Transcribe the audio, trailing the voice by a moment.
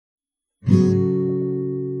The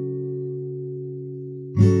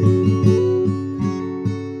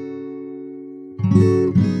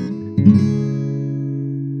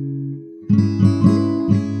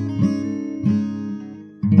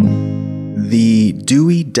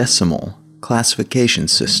Dewey Decimal Classification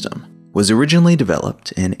System was originally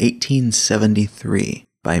developed in 1873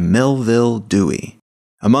 by Melville Dewey.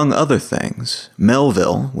 Among other things,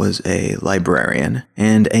 Melville was a librarian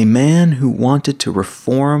and a man who wanted to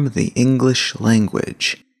reform the English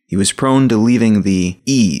language. He was prone to leaving the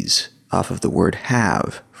E's off of the word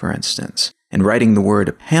have, for instance, and writing the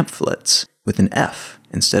word pamphlets with an F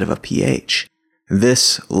instead of a PH.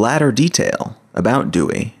 This latter detail about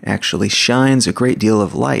Dewey actually shines a great deal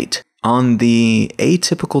of light on the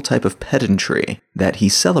atypical type of pedantry that he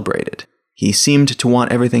celebrated. He seemed to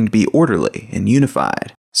want everything to be orderly and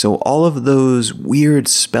unified, so all of those weird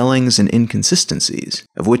spellings and inconsistencies,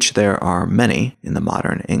 of which there are many in the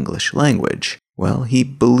modern English language, well, he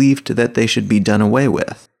believed that they should be done away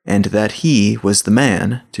with, and that he was the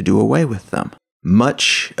man to do away with them.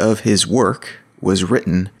 Much of his work was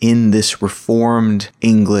written in this reformed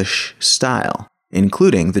English style,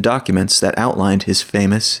 including the documents that outlined his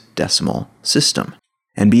famous decimal system.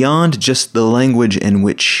 And beyond just the language in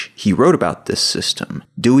which he wrote about this system,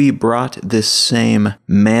 Dewey brought this same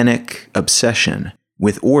manic obsession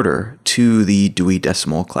with order to the Dewey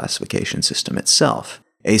Decimal Classification System itself,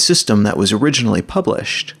 a system that was originally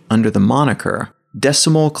published under the moniker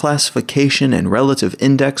Decimal Classification and Relative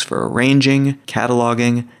Index for Arranging,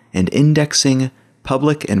 Cataloging, and Indexing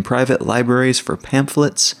Public and Private Libraries for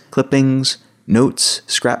Pamphlets, Clippings, Notes,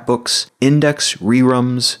 Scrapbooks, Index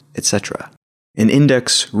Rerums, etc. An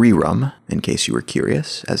index rerum, in case you were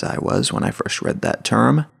curious, as I was when I first read that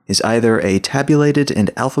term, is either a tabulated and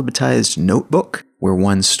alphabetized notebook where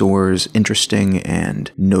one stores interesting and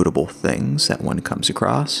notable things that one comes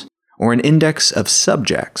across, or an index of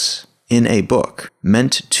subjects in a book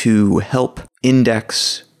meant to help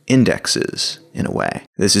index indexes in a way.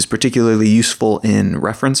 This is particularly useful in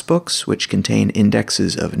reference books, which contain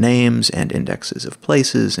indexes of names and indexes of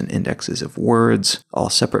places and indexes of words, all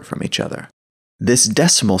separate from each other. This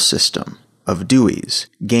decimal system of Dewey's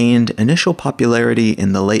gained initial popularity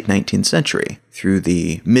in the late 19th century through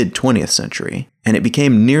the mid-20th century, and it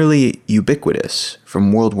became nearly ubiquitous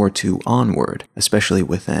from World War II onward, especially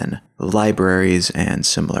within libraries and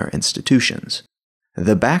similar institutions.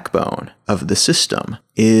 The backbone of the system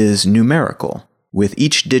is numerical, with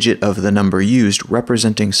each digit of the number used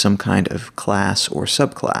representing some kind of class or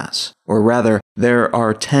subclass. Or rather, there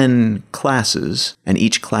are 10 classes, and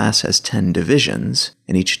each class has 10 divisions,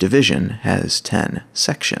 and each division has 10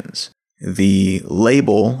 sections. The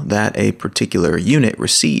label that a particular unit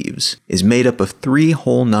receives is made up of 3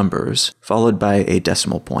 whole numbers, followed by a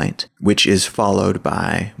decimal point, which is followed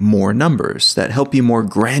by more numbers that help you more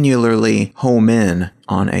granularly home in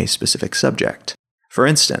on a specific subject. For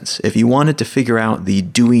instance, if you wanted to figure out the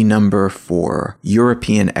Dewey number for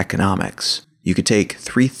European economics, you could take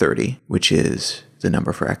 330, which is the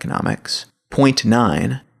number for economics,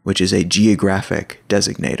 0.9, which is a geographic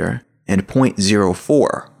designator, and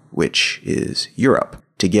 0.04, which is Europe,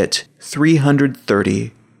 to get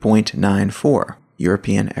 330.94,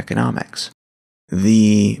 European economics.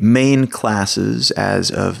 The main classes as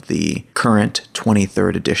of the current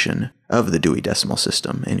 23rd edition of the Dewey Decimal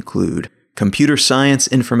System include computer science,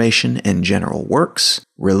 information, and general works,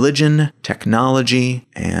 religion, technology,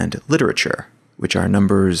 and literature, which are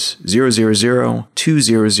numbers 000,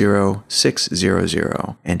 200,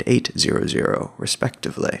 600, and 800,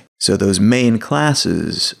 respectively. So those main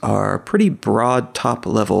classes are pretty broad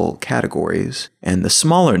top-level categories, and the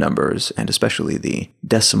smaller numbers, and especially the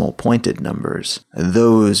decimal-pointed numbers,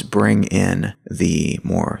 those bring in the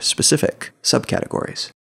more specific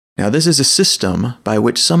subcategories. Now, this is a system by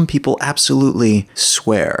which some people absolutely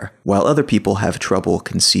swear, while other people have trouble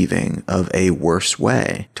conceiving of a worse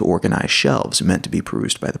way to organize shelves meant to be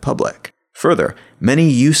perused by the public. Further, many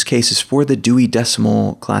use cases for the Dewey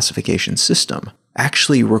Decimal Classification System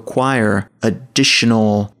actually require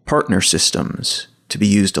additional partner systems to be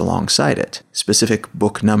used alongside it, specific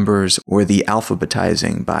book numbers or the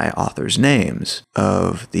alphabetizing by authors' names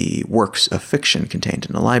of the works of fiction contained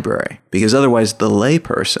in a library, because otherwise the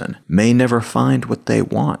layperson may never find what they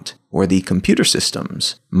want, or the computer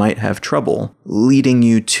systems might have trouble leading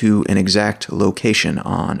you to an exact location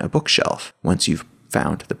on a bookshelf once you've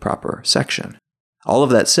found the proper section. All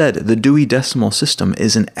of that said, the Dewey Decimal System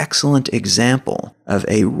is an excellent example of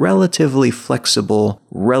a relatively flexible,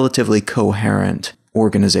 relatively coherent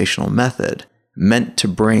organizational method meant to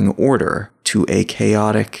bring order to a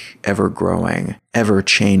chaotic, ever-growing,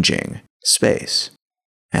 ever-changing space.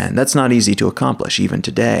 And that's not easy to accomplish even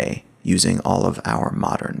today, using all of our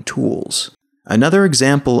modern tools. Another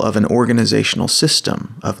example of an organizational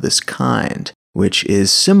system of this kind, which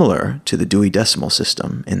is similar to the Dewey Decimal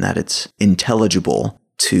System in that it's intelligible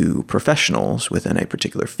to professionals within a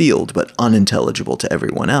particular field, but unintelligible to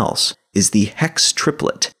everyone else, is the hex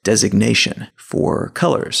triplet designation for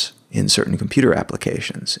colors in certain computer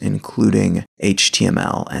applications, including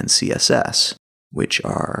HTML and CSS, which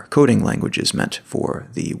are coding languages meant for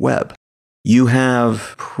the web. You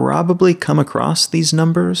have probably come across these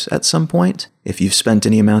numbers at some point if you've spent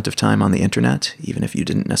any amount of time on the internet, even if you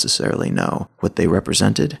didn't necessarily know what they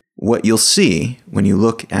represented. What you'll see when you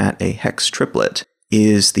look at a hex triplet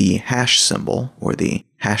is the hash symbol, or the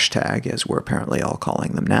hashtag as we're apparently all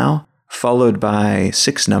calling them now, followed by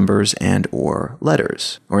 6 numbers and or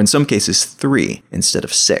letters, or in some cases 3 instead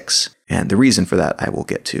of 6. And the reason for that I will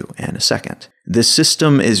get to in a second. This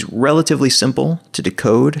system is relatively simple to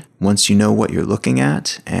decode once you know what you're looking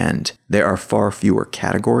at, and there are far fewer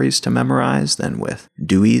categories to memorize than with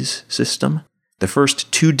Dewey's system. The first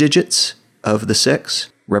 2 digits of the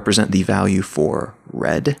 6 represent the value for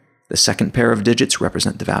red. The second pair of digits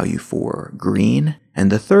represent the value for green, and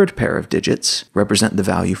the third pair of digits represent the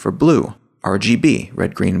value for blue, RGB,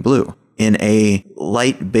 red, green, blue. In a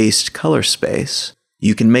light-based color space,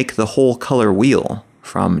 you can make the whole color wheel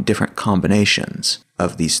from different combinations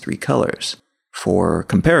of these 3 colors. For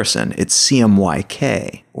comparison, it's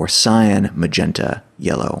CMYK, or cyan, magenta,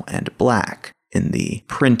 yellow, and black, in the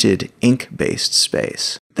printed ink-based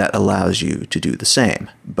space that allows you to do the same,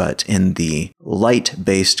 but in the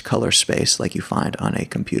light-based color space like you find on a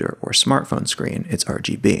computer or smartphone screen, it's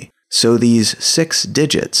RGB. So these 6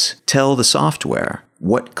 digits tell the software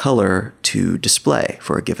what color to display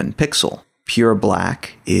for a given pixel. Pure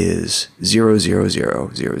black is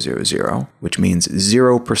 000000, which means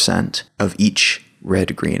 0% of each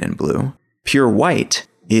red, green, and blue. Pure white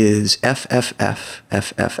is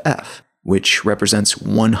FFFFFF, which represents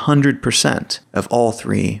 100% of all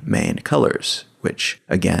 3 main colors, which,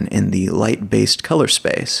 again, in the light-based color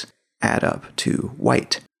space, add up to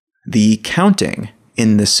white. The counting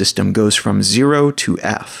in this system goes from 0 to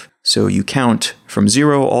F. So you count from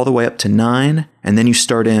 0 all the way up to 9, and then you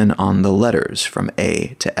start in on the letters from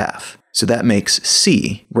A to F. So that makes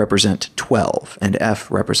C represent 12, and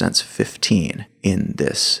F represents 15 in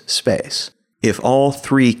this space. If all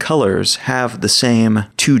 3 colors have the same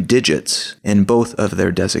 2 digits in both of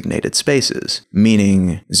their designated spaces,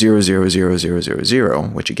 meaning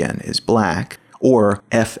 000000, which again is black, or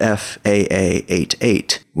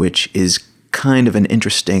FFAA88, which is kind of an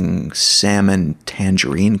interesting salmon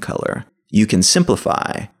tangerine color, you can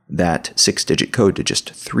simplify that 6-digit code to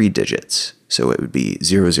just 3 digits. So it would be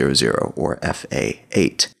 000 or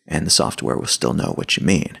FA8, and the software will still know what you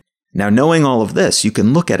mean. Now, knowing all of this, you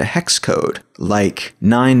can look at a hex code like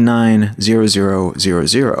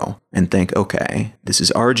 990000 and think, okay, this is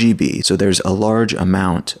RGB, so there's a large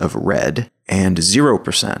amount of red and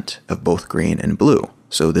 0% of both green and blue.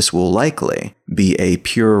 So this will likely be a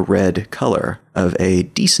pure red color of a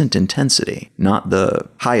decent intensity, not the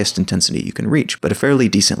highest intensity you can reach, but a fairly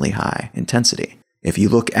decently high intensity. If you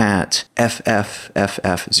look at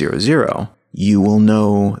FFFF00, you will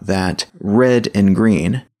know that red and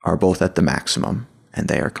green are both at the maximum, and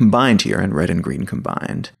they are combined here, and red and green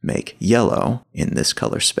combined make yellow in this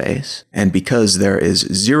color space. And because there is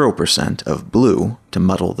 0% of blue to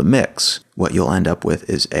muddle the mix, what you'll end up with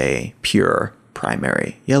is a pure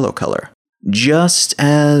primary yellow color. Just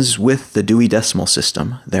as with the Dewey Decimal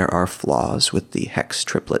System, there are flaws with the hex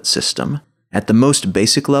triplet system. At the most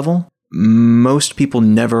basic level, most people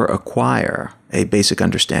never acquire a basic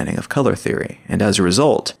understanding of color theory, and as a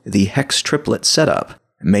result, the hex triplet setup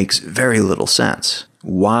makes very little sense.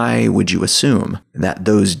 Why would you assume that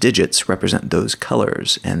those digits represent those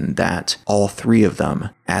colors and that all 3 of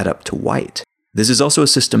them add up to white? This is also a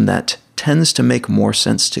system that tends to make more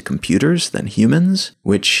sense to computers than humans,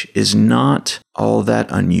 which is not all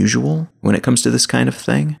that unusual when it comes to this kind of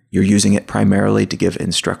thing. You're using it primarily to give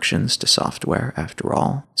instructions to software, after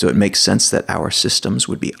all. So it makes sense that our systems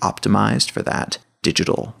would be optimized for that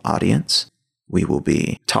digital audience. We will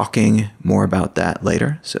be talking more about that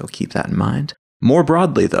later, so keep that in mind. More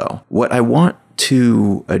broadly, though, what I want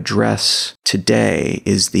to address today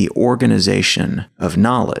is the organization of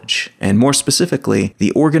knowledge, and more specifically,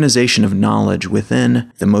 the organization of knowledge within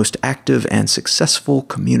the most active and successful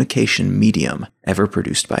communication medium ever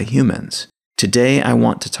produced by humans. Today, I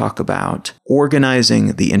want to talk about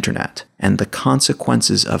organizing the internet and the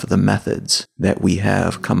consequences of the methods that we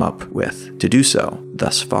have come up with to do so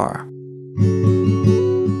thus far.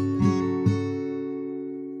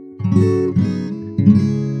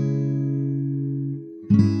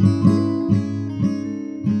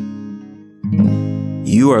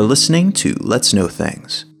 You are listening to Let's Know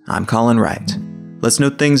Things. I'm Colin Wright. Let's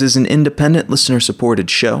Know Things is an independent,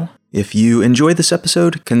 listener-supported show. If you enjoyed this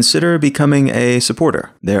episode, consider becoming a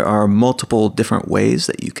supporter. There are multiple different ways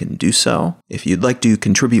that you can do so. If you'd like to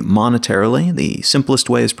contribute monetarily, the simplest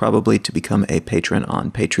way is probably to become a patron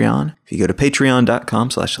on Patreon. If you go to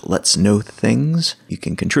patreon.com/letsknowthings, you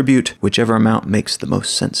can contribute whichever amount makes the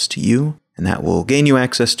most sense to you. And that will gain you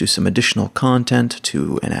access to some additional content,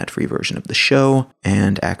 to an ad-free version of the show,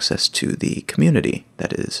 and access to the community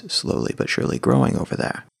that is slowly but surely growing over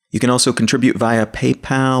there. You can also contribute via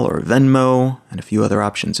PayPal or Venmo, and a few other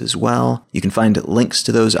options as well. You can find links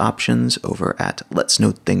to those options over at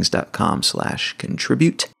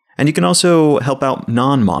letsknowthings.com/contribute. And you can also help out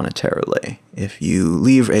non-monetarily. If you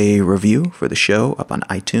leave a review for the show up on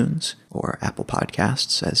iTunes or Apple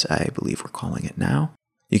Podcasts, as I believe we're calling it now.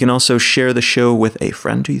 You can also share the show with a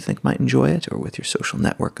friend who you think might enjoy it, or with your social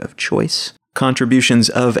network of choice. Contributions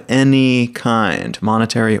of any kind,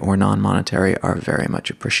 monetary or non-monetary, are very much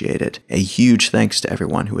appreciated. A huge thanks to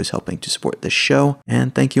everyone who is helping to support this show,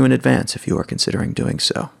 and thank you in advance if you are considering doing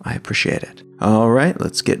so. I appreciate it. All right,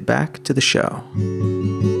 let's get back to the show.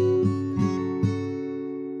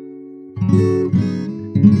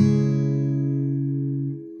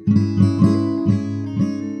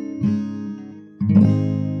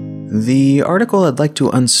 The article I'd like to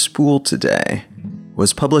unspool today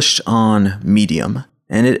was published on Medium,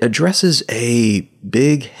 and it addresses a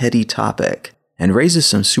big, heady topic and raises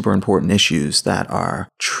some super important issues that are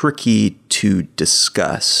tricky to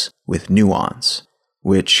discuss with nuance,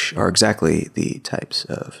 which are exactly the types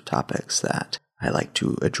of topics that I like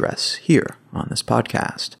to address here on this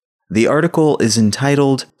podcast. The article is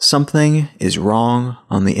entitled, "Something is Wrong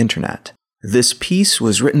on the Internet." This piece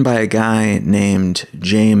was written by a guy named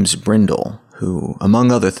James Brindle, who,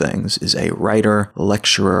 among other things, is a writer,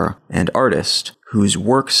 lecturer, and artist whose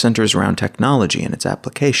work centers around technology and its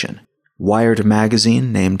application. Wired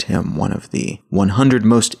magazine named him one of the 100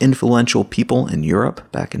 most influential people in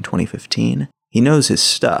Europe back in 2015. He knows his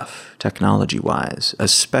stuff, technology-wise,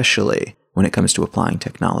 especially when it comes to applying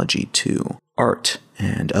technology to art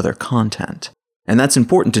and other content. And that's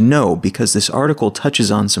important to know because this article touches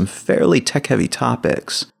on some fairly tech-heavy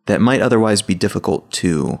topics that might otherwise be difficult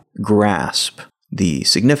to grasp the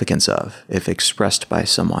significance of if expressed by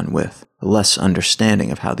someone with less understanding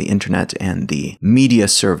of how the internet and the media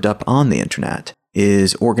served up on the internet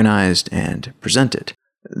is organized and presented.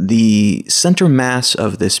 The center mass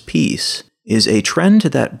of this piece is a trend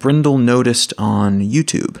that Brindle noticed on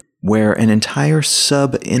YouTube, where an entire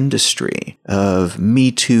sub-industry of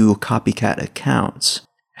Me Too copycat accounts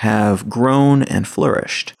have grown and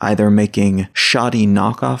flourished, either making shoddy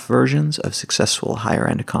knockoff versions of successful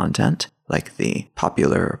higher-end content, like the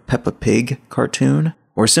popular Peppa Pig cartoon,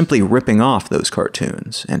 or simply ripping off those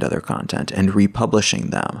cartoons and other content and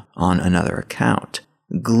republishing them on another account,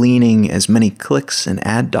 gleaning as many clicks and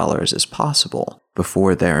ad dollars as possible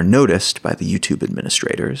before they're noticed by the YouTube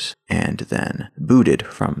administrators and then booted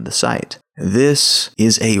from the site. This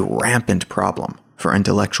is a rampant problem for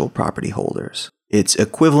intellectual property holders. It's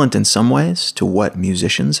equivalent in some ways to what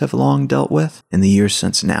musicians have long dealt with in the years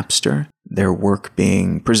since Napster, their work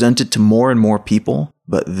being presented to more and more people,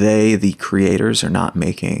 but they, the creators, are not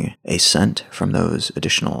making a cent from those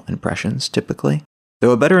additional impressions typically.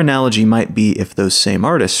 Though a better analogy might be if those same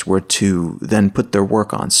artists were to then put their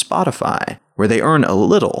work on Spotify, where they earn a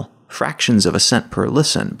little, fractions of a cent per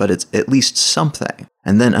listen, but it's at least something.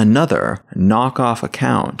 And then another knockoff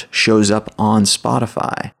account shows up on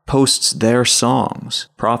Spotify, posts their songs,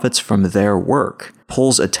 profits from their work,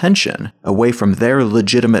 pulls attention away from their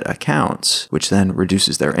legitimate accounts, which then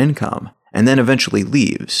reduces their income, and then eventually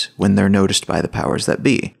leaves when they're noticed by the powers that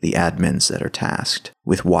be, the admins that are tasked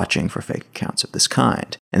with watching for fake accounts of this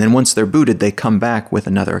kind. And then once they're booted, they come back with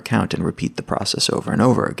another account and repeat the process over and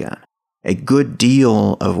over again. A good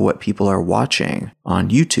deal of what people are watching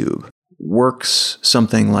on YouTube works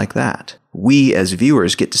something like that. We as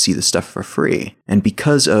viewers get to see the stuff for free, and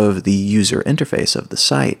because of the user interface of the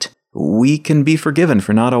site, we can be forgiven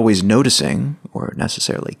for not always noticing, or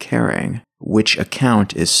necessarily caring, which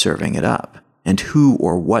account is serving it up, and who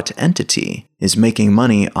or what entity is making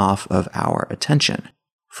money off of our attention.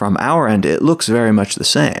 From our end, it looks very much the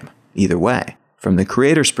same, either way. From the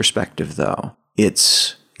creator's perspective, though,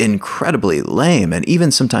 it's incredibly lame and even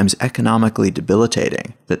sometimes economically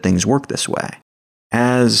debilitating that things work this way.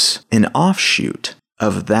 As an offshoot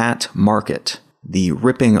of that market, the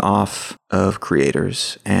ripping off of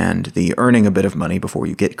creators and the earning a bit of money before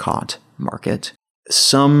you get caught market,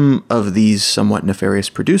 some of these somewhat nefarious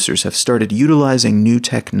producers have started utilizing new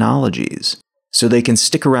technologies so they can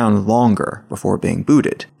stick around longer before being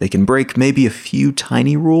booted. They can break maybe a few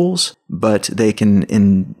tiny rules, but they can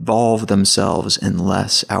involve themselves in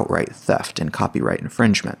less outright theft and copyright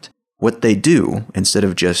infringement. What they do, instead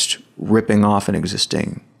of just ripping off an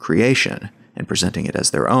existing creation and presenting it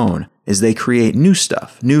as their own, is they create new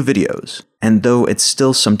stuff, new videos. And though it's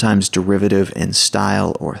still sometimes derivative in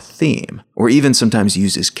style or theme, or even sometimes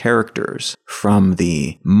uses characters from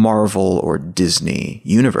the Marvel or Disney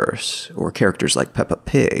universe, or characters like Peppa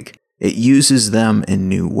Pig, it uses them in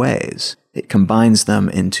new ways. It combines them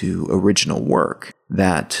into original work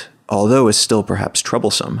that, although is still perhaps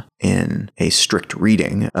troublesome in a strict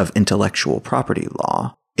reading of intellectual property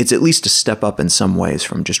law, it's at least a step up in some ways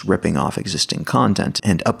from just ripping off existing content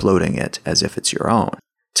and uploading it as if it's your own.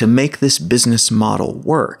 To make this business model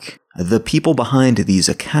work, the people behind these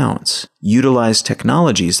accounts utilize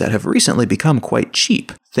technologies that have recently become quite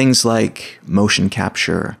cheap. Things like motion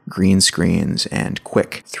capture, green screens, and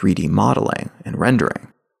quick 3D modeling and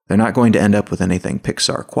rendering. They're not going to end up with anything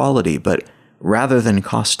Pixar quality, but rather than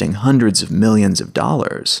costing hundreds of millions of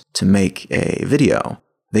dollars to make a video,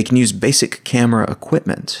 they can use basic camera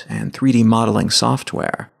equipment and 3D modeling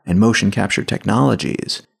software and motion capture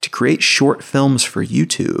technologies to create short films for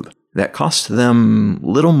YouTube that cost them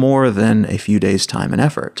little more than a few days' time and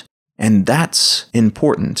effort. And that's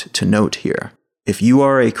important to note here. If you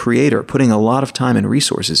are a creator putting a lot of time and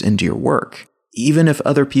resources into your work, even if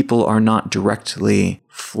other people are not directly,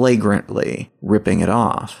 flagrantly ripping it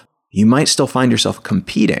off, you might still find yourself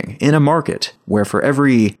competing in a market where for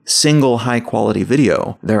every single high-quality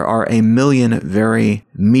video, there are a million very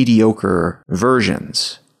mediocre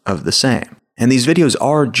versions of the same. And these videos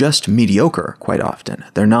are just mediocre quite often.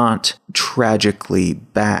 They're not tragically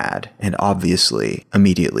bad and obviously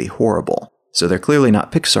immediately horrible. So they're clearly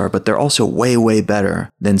not Pixar, but they're also way, way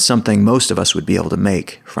better than something most of us would be able to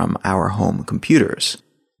make from our home computers.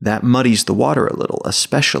 That muddies the water a little,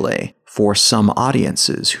 especially for some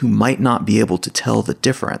audiences who might not be able to tell the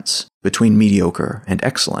difference between mediocre and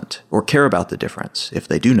excellent, or care about the difference if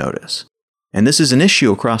they do notice. And this is an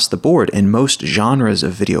issue across the board in most genres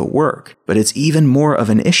of video work, but it's even more of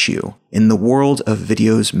an issue in the world of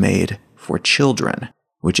videos made for children,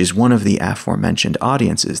 which is one of the aforementioned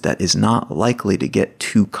audiences that is not likely to get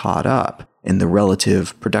too caught up in the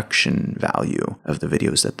relative production value of the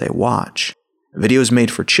videos that they watch. Videos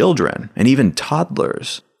made for children, and even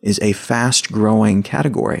toddlers, is a fast-growing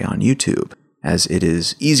category on YouTube, as it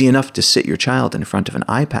is easy enough to sit your child in front of an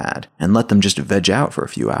iPad and let them just veg out for a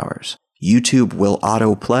few hours. YouTube will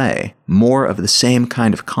autoplay more of the same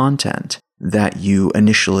kind of content that you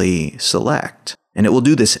initially select, and it will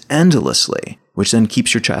do this endlessly, which then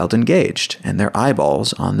keeps your child engaged and their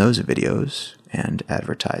eyeballs on those videos and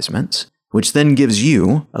advertisements, which then gives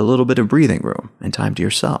you a little bit of breathing room and time to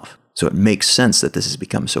yourself. So it makes sense that this has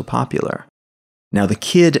become so popular. Now, the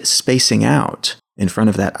kid spacing out in front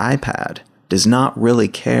of that iPad does not really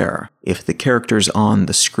care if the characters on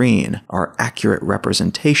the screen are accurate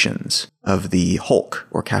representations of the Hulk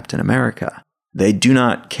or Captain America. They do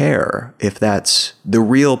not care if that's the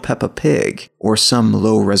real Peppa Pig or some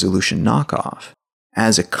low-resolution knockoff.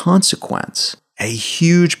 As a consequence, a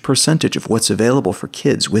huge percentage of what's available for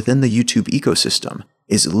kids within the YouTube ecosystem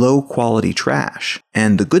is low-quality trash,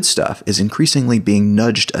 and the good stuff is increasingly being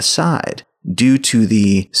nudged aside due to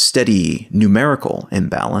the steady numerical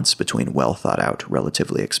imbalance between well-thought-out,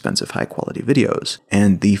 relatively expensive high-quality videos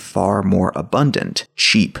and the far more abundant,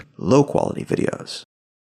 cheap, low-quality videos.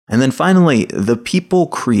 And then finally, the people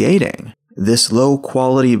creating this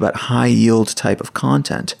low-quality but high-yield type of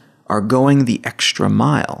content are going the extra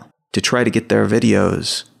mile to try to get their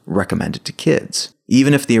videos recommended to kids,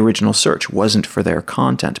 even if the original search wasn't for their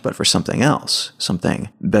content but for something else, something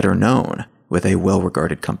better known, with a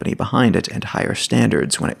well-regarded company behind it and higher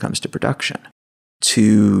standards when it comes to production.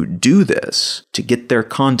 To do this, to get their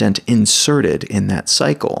content inserted in that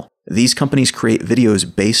cycle, these companies create videos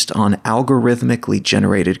based on algorithmically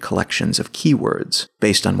generated collections of keywords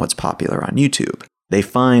based on what's popular on YouTube. They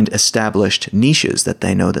find established niches that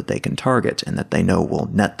they know that they can target and that they know will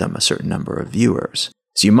net them a certain number of viewers.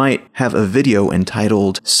 So you might have a video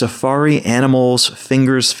entitled Safari Animals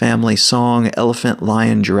Fingers Family Song Elephant,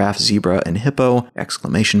 Lion, Giraffe, Zebra, and Hippo!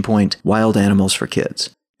 Wild Animals for Kids.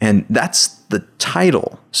 And that's the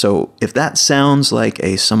title. So if that sounds like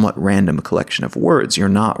a somewhat random collection of words, you're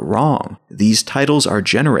not wrong. These titles are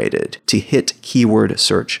generated to hit keyword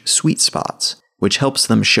search sweet spots, which helps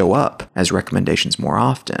them show up as recommendations more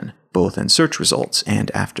often, both in search results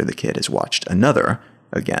and after the kid has watched another,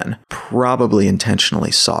 again, probably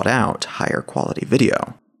intentionally sought out higher quality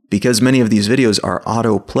video. Because many of these videos are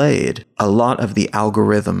auto-played, a lot of the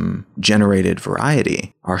algorithm-generated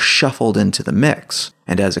variety are shuffled into the mix,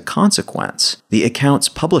 and as a consequence, the accounts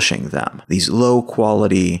publishing them, these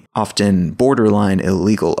low-quality, often borderline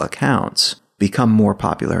illegal accounts, become more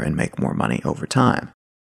popular and make more money over time.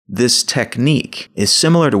 This technique is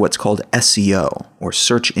similar to what's called SEO, or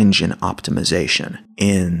search engine optimization,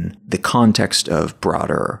 in the context of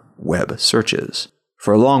broader web searches.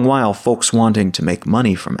 For a long while, folks wanting to make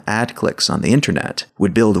money from ad clicks on the internet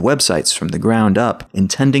would build websites from the ground up,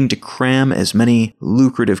 intending to cram as many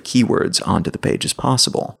lucrative keywords onto the page as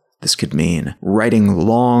possible. This could mean writing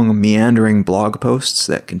long, meandering blog posts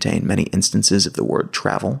that contain many instances of the word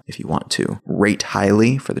travel, if you want to rate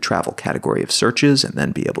highly for the travel category of searches and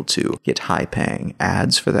then be able to get high-paying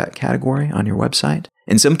ads for that category on your website.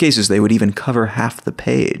 In some cases, they would even cover half the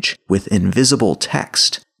page with invisible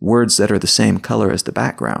text, words that are the same color as the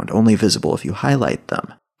background, only visible if you highlight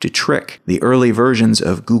them, to trick the early versions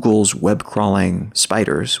of Google's web crawling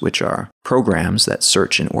spiders, which are programs that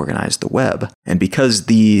search and organize the web. And because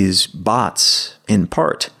these bots, in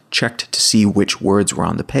part, checked to see which words were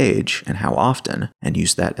on the page and how often, and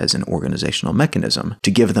used that as an organizational mechanism to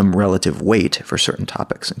give them relative weight for certain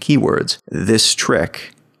topics and keywords, this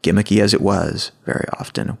trick, gimmicky as it was, very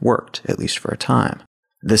often worked, at least for a time.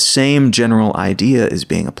 The same general idea is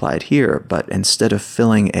being applied here, but instead of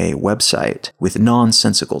filling a website with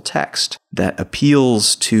nonsensical text that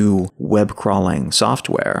appeals to web crawling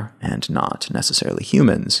software and not necessarily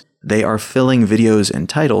humans, they are filling videos and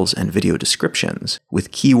titles and video descriptions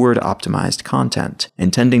with keyword-optimized content,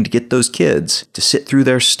 intending to get those kids to sit through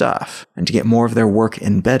their stuff and to get more of their work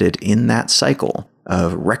embedded in that cycle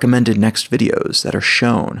of recommended next videos that are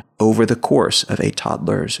shown over the course of a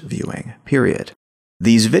toddler's viewing period.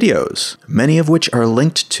 These videos, many of which are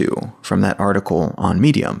linked to from that article on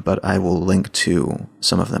Medium, but I will link to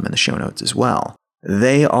some of them in the show notes as well,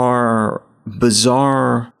 they are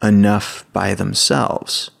bizarre enough by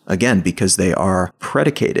themselves, again, because they are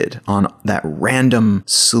predicated on that random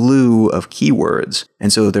slew of keywords,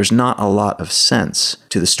 and so there's not a lot of sense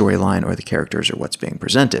to the storyline or the characters or what's being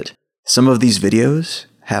presented. Some of these videos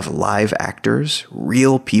have live actors,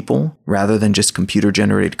 real people, rather than just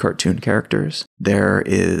computer-generated cartoon characters. There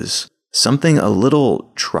is something a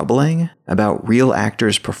little troubling about real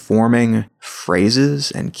actors performing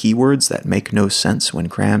phrases and keywords that make no sense when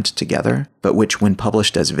crammed together, but which, when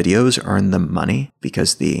published as videos, earn them money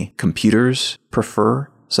because the computers prefer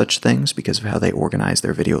such things because of how they organize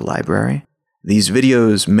their video library. These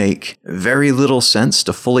videos make very little sense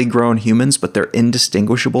to fully grown humans, but they're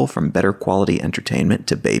indistinguishable from better quality entertainment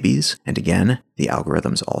to babies. And again, the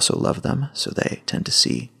algorithms also love them, so they tend to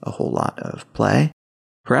see a whole lot of play.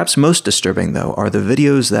 Perhaps most disturbing, though, are the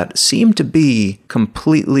videos that seem to be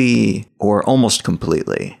completely, or almost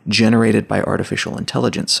completely, generated by artificial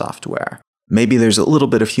intelligence software. Maybe there's a little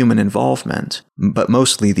bit of human involvement, but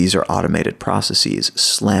mostly these are automated processes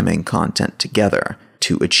slamming content together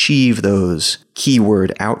to achieve those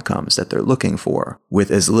keyword outcomes that they're looking for with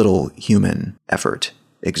as little human effort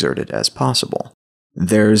exerted as possible.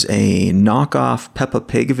 There's a knockoff Peppa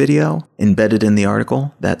Pig video embedded in the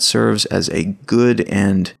article that serves as a good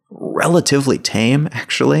and relatively tame,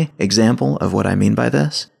 actually, example of what I mean by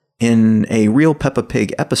this. In a real Peppa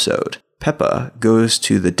Pig episode, Peppa goes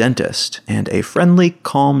to the dentist, and a friendly,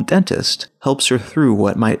 calm dentist helps her through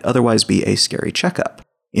what might otherwise be a scary checkup.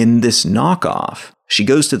 In this knockoff, she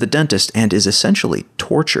goes to the dentist and is essentially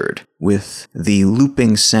tortured with the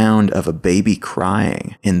looping sound of a baby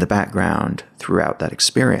crying in the background throughout that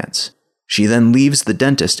experience. She then leaves the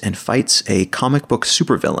dentist and fights a comic book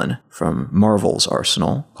supervillain from Marvel's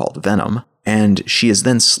arsenal called Venom, and she is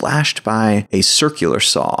then slashed by a circular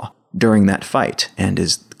saw during that fight and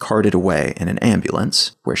is carted away in an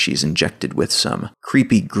ambulance where she's injected with some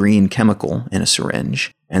creepy green chemical in a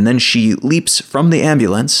syringe. And then she leaps from the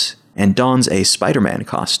ambulance and dons a Spider-Man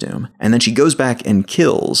costume, and then she goes back and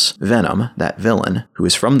kills Venom, that villain, who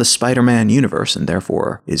is from the Spider-Man universe and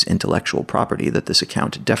therefore is intellectual property that this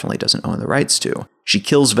account definitely doesn't own the rights to. She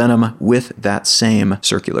kills Venom with that same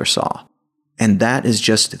circular saw. And that is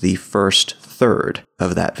just the first third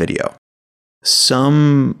of that video.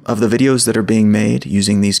 Some of the videos that are being made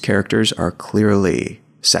using these characters are clearly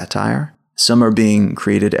satire. Some are being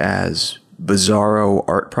created as bizarro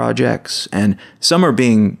art projects, and some are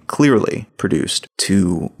being clearly produced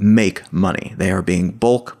to make money. They are being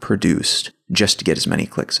bulk produced just to get as many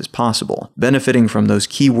clicks as possible, benefiting from those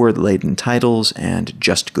keyword-laden titles and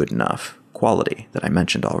just good enough quality that I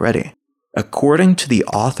mentioned already. According to the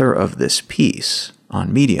author of this piece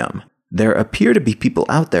on Medium, there appear to be people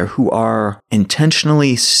out there who are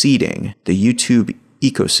intentionally seeding the YouTube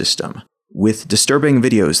ecosystem, with disturbing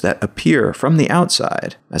videos that appear from the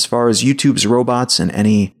outside, as far as YouTube's robots and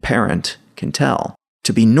any parent can tell,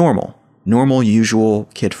 to be normal, usual,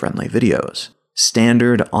 kid-friendly videos.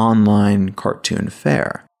 Standard online cartoon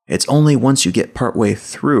fare. It's only once you get partway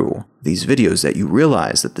through these videos that you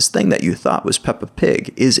realize that this thing that you thought was Peppa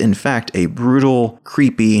Pig is in fact a brutal,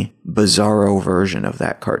 creepy, bizarro version of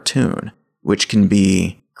that cartoon, which can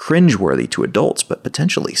be cringeworthy to adults but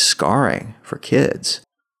potentially scarring for kids.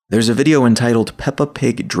 There's a video entitled Peppa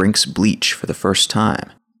Pig Drinks Bleach for the First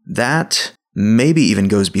Time. That maybe even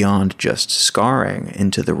goes beyond just scarring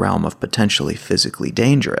into the realm of potentially physically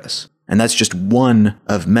dangerous. And that's just one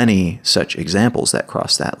of many such examples that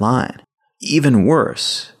cross that line. Even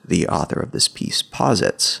worse, the author of this piece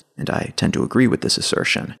posits, and I tend to agree with this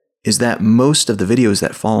assertion, is that most of the videos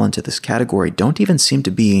that fall into this category don't even seem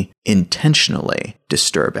to be intentionally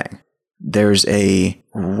disturbing. There's a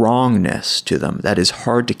wrongness to them that is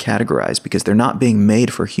hard to categorize because they're not being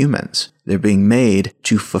made for humans. They're being made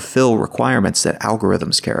to fulfill requirements that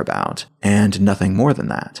algorithms care about, and nothing more than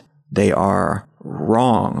that. They are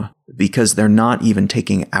wrong because they're not even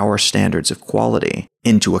taking our standards of quality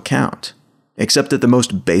into account, except at the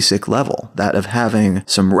most basic level, that of having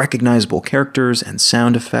some recognizable characters and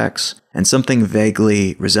sound effects, and something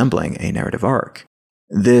vaguely resembling a narrative arc.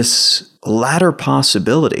 This latter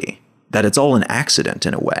possibility, that it's all an accident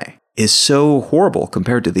in a way, is so horrible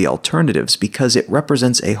compared to the alternatives because it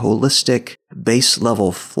represents a holistic,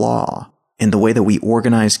 base-level flaw in the way that we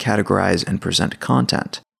organize, categorize, and present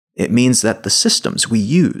content. It means that the systems we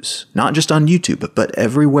use, not just on YouTube, but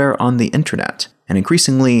everywhere on the internet, and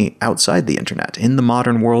increasingly outside the internet, in the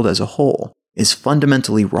modern world as a whole, is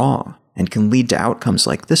fundamentally wrong and can lead to outcomes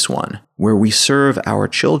like this one, where we serve our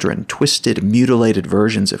children twisted, mutilated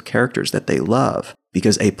versions of characters that they love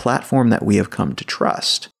because a platform that we have come to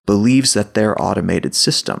trust believes that their automated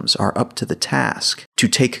systems are up to the task to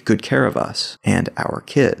take good care of us and our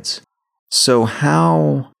kids. So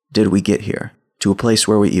how did we get here? To a place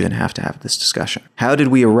where we even have to have this discussion. How did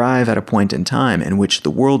we arrive at a point in time in which the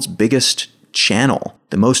world's biggest channel,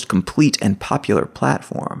 the most complete and popular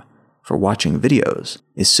platform for watching videos,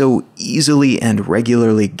 is so easily and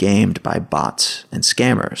regularly gamed by bots and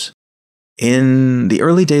scammers? In the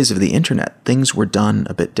early days of the internet, things were done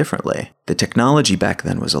a bit differently. The technology back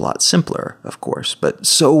then was a lot simpler, of course, but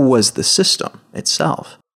so was the system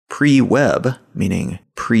itself. Pre-web, meaning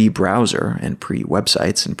pre-browser and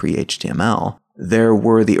pre-websites and pre-HTML, there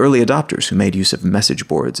were the early adopters who made use of message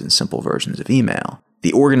boards and simple versions of email.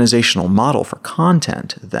 The organizational model for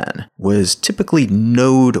content, then, was typically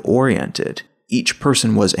node-oriented. Each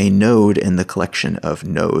person was a node in the collection of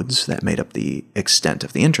nodes that made up the extent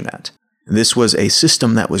of the internet. This was a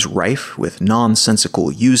system that was rife with nonsensical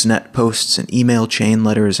Usenet posts and email chain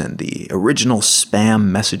letters and the original spam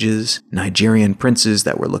messages, Nigerian princes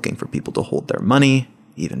that were looking for people to hold their money,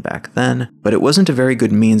 even back then, but it wasn't a very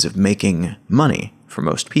good means of making money for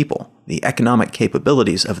most people. The economic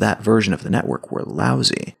capabilities of that version of the network were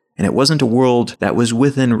lousy, and it wasn't a world that was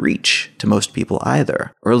within reach to most people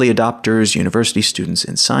either. Early adopters, university students,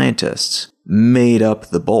 and scientists made up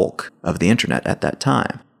the bulk of the internet at that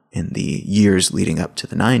time, in the years leading up to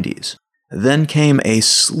the 90s. Then came a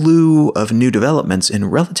slew of new developments in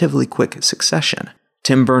relatively quick succession.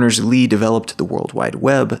 Tim Berners-Lee developed the World Wide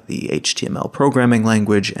Web, the HTML programming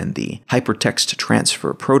language, and the Hypertext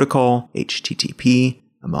Transfer Protocol, HTTP,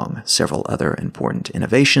 among several other important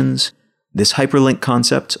innovations. This hyperlink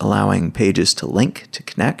concept, allowing pages to link, to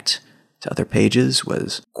connect to other pages,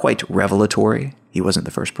 was quite revelatory. He wasn't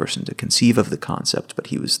the first person to conceive of the concept, but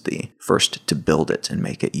he was the first to build it and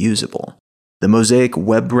make it usable. The Mosaic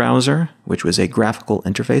web browser, which was a graphical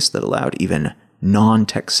interface that allowed even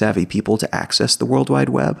non-tech-savvy people to access the World Wide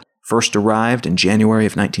Web, first arrived in January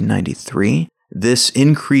of 1993. This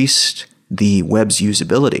increased the web's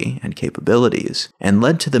usability and capabilities and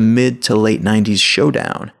led to the mid to late 90s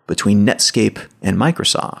showdown between Netscape and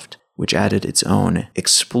Microsoft, which added its own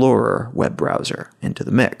Explorer web browser into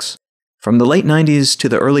the mix. From the late 90s to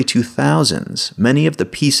the early 2000s, many of the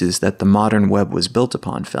pieces that the modern web was built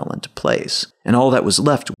upon fell into place, and all that was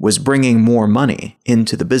left was bringing more money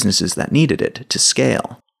into the businesses that needed it to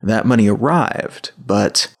scale. That money arrived,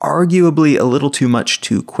 but arguably a little too much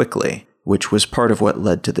too quickly, which was part of what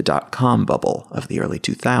led to the dot-com bubble of the early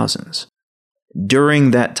 2000s.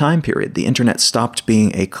 During that time period, the internet stopped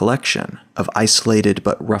being a collection of isolated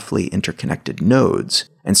but roughly interconnected nodes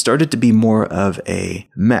and started to be more of a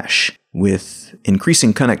mesh with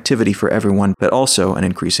increasing connectivity for everyone, but also an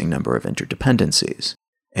increasing number of interdependencies.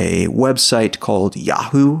 A website called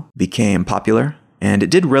Yahoo became popular and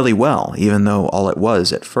it did really well, even though all it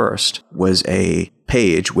was at first was a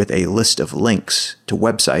page with a list of links to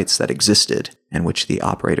websites that existed and which the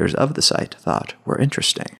operators of the site thought were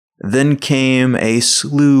interesting. Then came a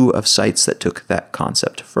slew of sites that took that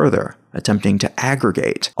concept further, attempting to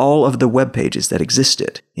aggregate all of the web pages that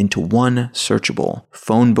existed into one searchable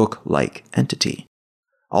phone book-like entity.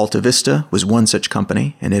 AltaVista was one such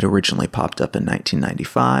company, and it originally popped up in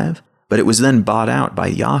 1995, but it was then bought out by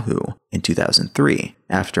Yahoo in 2003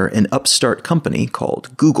 after an upstart company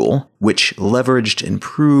called Google, which leveraged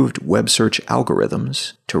improved web search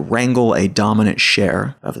algorithms to wrangle a dominant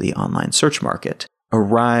share of the online search market,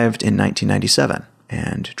 arrived in 1997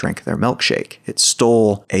 and drank their milkshake. It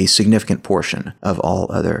stole a significant portion of all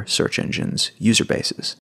other search engines' user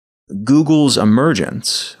bases. Google's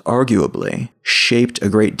emergence, arguably, shaped a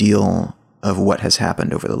great deal of what has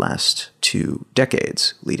happened over the last 2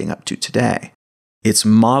 decades leading up to today. Its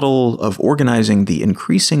model of organizing the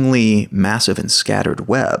increasingly massive and scattered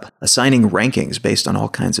web, assigning rankings based on all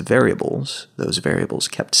kinds of variables, those variables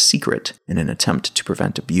kept secret in an attempt to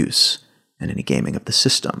prevent abuse and any gaming of the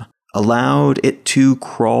system, allowed it to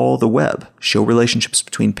crawl the web, show relationships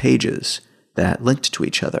between pages that linked to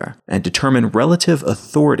each other, and determine relative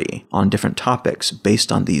authority on different topics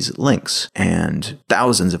based on these links and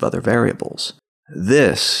thousands of other variables.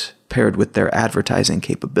 This, paired with their advertising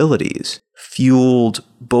capabilities, fueled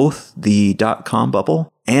both the dot-com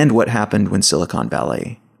bubble and what happened when Silicon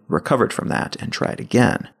Valley recovered from that and tried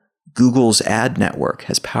again. Google's ad network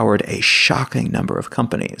has powered a shocking number of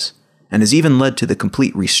companies, and has even led to the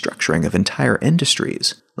complete restructuring of entire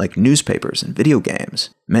industries, like newspapers and video games,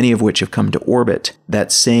 many of which have come to orbit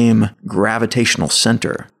that same gravitational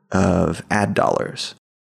center of ad dollars.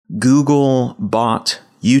 Google bought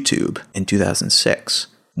YouTube in 2006,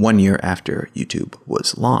 1 year after YouTube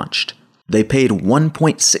was launched. They paid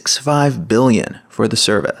 $1.65 billion for the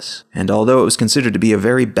service, and although it was considered to be a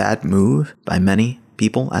very bad move by many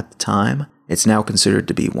people at the time, it's now considered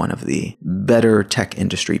to be one of the better tech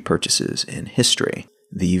industry purchases in history.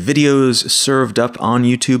 The videos served up on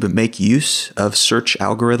YouTube make use of search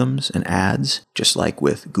algorithms and ads, just like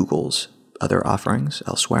with Google's other offerings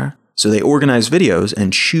elsewhere. So they organize videos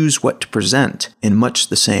and choose what to present in much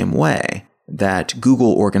the same way that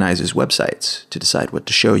Google organizes websites to decide what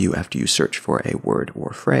to show you after you search for a word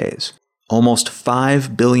or phrase. Almost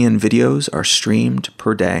 5 billion videos are streamed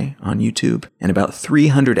per day on YouTube, and about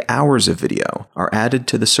 300 hours of video are added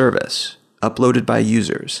to the service, uploaded by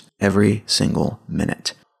users, every single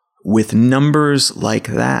minute. With numbers like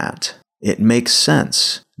that, it makes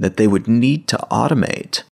sense that they would need to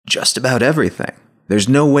automate just about everything. There's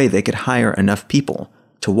no way they could hire enough people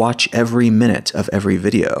to watch every minute of every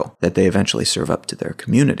video that they eventually serve up to their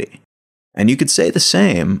community. And you could say the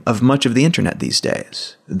same of much of the internet these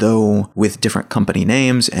days, though with different company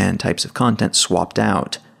names and types of content swapped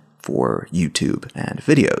out for YouTube and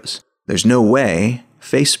videos. There's no way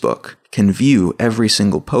Facebook can view every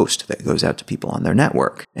single post that goes out to people on their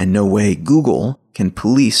network, and no way Google can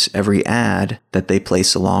police every ad that they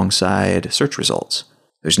place alongside search results.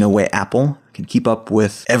 There's no way Apple can keep up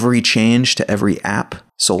with every change to every app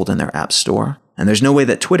sold in their app store. And there's no way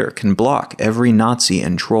that Twitter can block every Nazi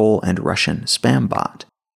and troll and Russian spam bot.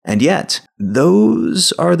 And yet,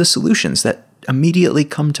 those are the solutions that immediately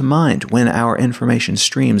come to mind when our information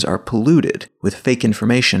streams are polluted with fake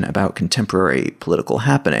information about contemporary political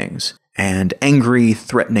happenings and angry,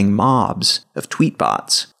 threatening mobs of tweet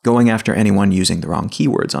bots going after anyone using the wrong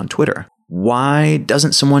keywords on Twitter. Why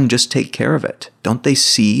doesn't someone just take care of it? Don't they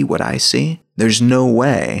see what I see? There's no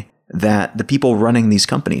way that the people running these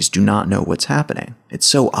companies do not know what's happening. It's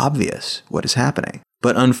so obvious what is happening.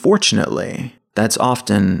 But unfortunately, that's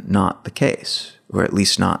often not the case, or at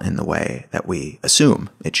least not in the way that we assume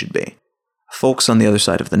it should be. Folks on the other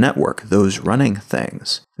side of the network, those running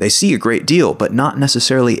things, they see a great deal, but not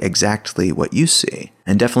necessarily exactly what you see,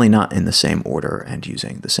 and definitely not in the same order and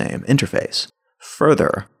using the same interface.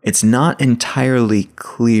 Further, it's not entirely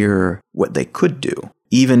clear what they could do,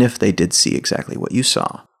 even if they did see exactly what you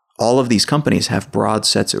saw. All of these companies have broad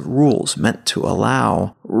sets of rules meant to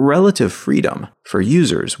allow relative freedom for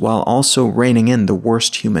users while also reining in the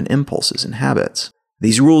worst human impulses and habits.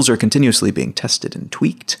 These rules are continuously being tested and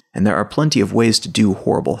tweaked, and there are plenty of ways to do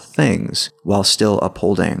horrible things while still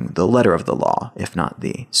upholding the letter of the law, if not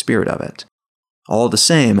the spirit of it. All the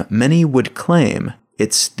same, many would claim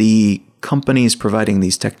it's the companies providing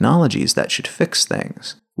these technologies that should fix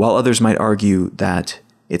things, while others might argue that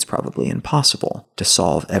it's probably impossible to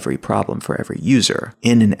solve every problem for every user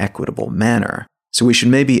in an equitable manner, so we should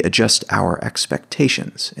maybe adjust our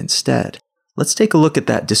expectations instead. Let's take a look at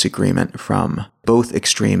that disagreement from both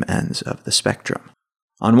extreme ends of the spectrum.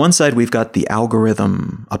 On one side, we've got the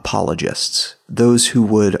algorithm apologists, those who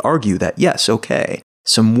would argue that, yes, okay,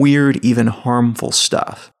 some weird, even harmful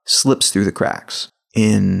stuff slips through the cracks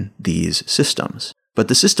in these systems. But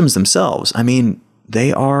the systems themselves,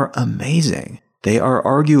 they are amazing. They are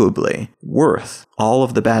arguably worth all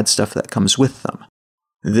of the bad stuff that comes with them.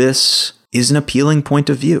 This is an appealing point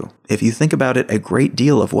of view. If you think about it, a great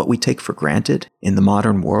deal of what we take for granted in the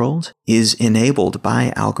modern world is enabled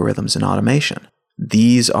by algorithms and automation.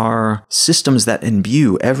 These are systems that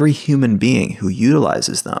imbue every human being who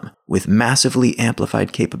utilizes them with massively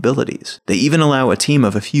amplified capabilities. They even allow a team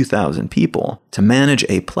of a few thousand people to manage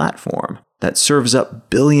a platform that serves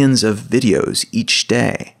up billions of videos each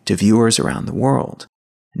day to viewers around the world.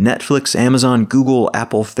 Netflix, Amazon, Google,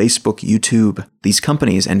 Apple, Facebook, YouTube, these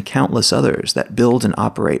companies and countless others that build and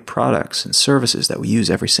operate products and services that we use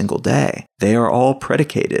every single day, they are all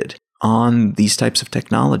predicated on these types of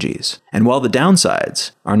technologies. And while the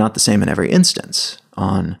downsides are not the same in every instance,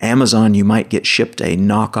 on Amazon you might get shipped a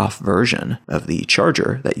knockoff version of the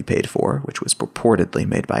charger that you paid for, which was purportedly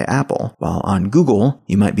made by Apple, while on Google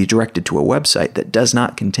you might be directed to a website that does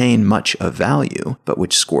not contain much of value, but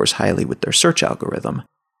which scores highly with their search algorithm.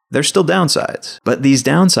 There's still downsides, but these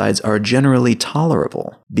downsides are generally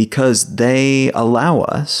tolerable because they allow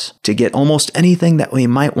us to get almost anything that we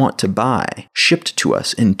might want to buy shipped to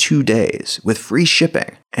us in 2 days with free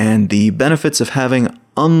shipping. And the benefits of having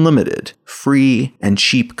unlimited, free, and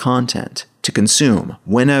cheap content to consume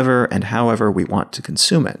whenever and however we want to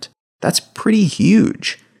consume it. That's pretty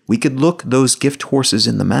huge. We could look those gift horses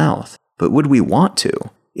in the mouth, but would we want to?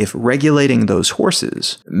 If regulating those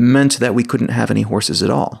horses meant that we couldn't have any horses at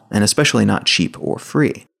all, and especially not cheap or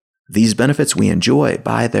free. These benefits we enjoy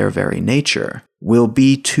by their very nature will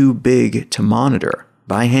be too big to monitor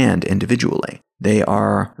by hand individually. They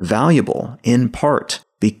are valuable in part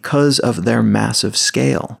because of their massive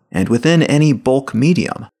scale, and within any bulk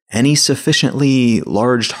medium, any sufficiently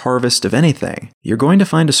large harvest of anything, you're going to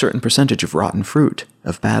find a certain percentage of rotten fruit,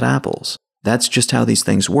 of bad apples. That's just how these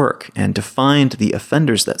things work, and to find the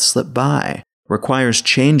offenders that slip by requires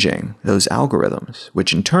changing those algorithms,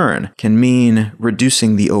 which in turn can mean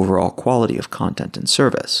reducing the overall quality of content and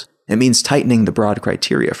service. It means tightening the broad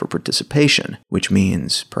criteria for participation, which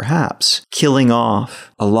means, perhaps, killing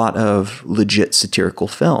off a lot of legit satirical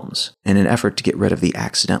films in an effort to get rid of the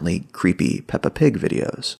accidentally creepy Peppa Pig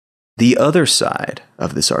videos. The other side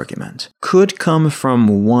of this argument could come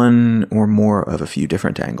from one or more of a few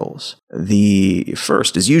different angles. The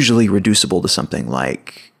first is usually reducible to something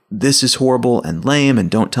like, this is horrible and lame and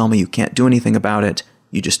don't tell me you can't do anything about it,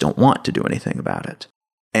 you just don't want to do anything about it.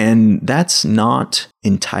 And that's not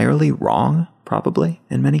entirely wrong, probably,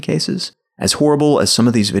 in many cases. As horrible as some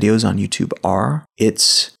of these videos on YouTube are,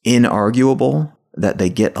 it's inarguable that they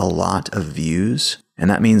get a lot of views, and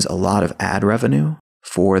that means a lot of ad revenue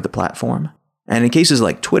for the platform. And in cases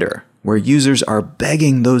like Twitter, where users are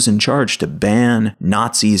begging those in charge to ban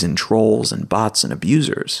Nazis and trolls and bots and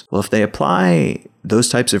abusers, well, if they apply those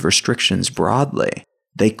types of restrictions broadly,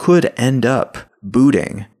 they could end up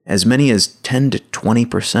booting as many as 10 to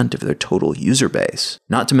 20% of their total user base,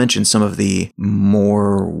 not to mention some of the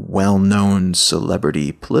more well-known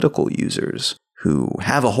celebrity political users who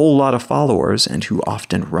have a whole lot of followers and who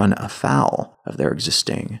often run afoul of their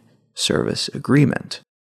existing service agreement.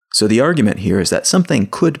 So the argument here is that something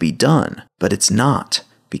could be done, but it's not,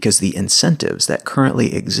 because the incentives that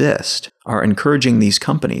currently exist are encouraging these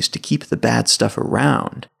companies to keep the bad stuff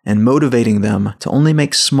around and motivating them to only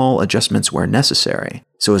make small adjustments where necessary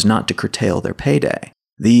so as not to curtail their payday.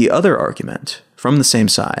 The other argument from the same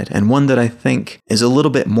side, and one that I think is a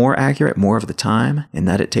little bit more accurate more of the time, in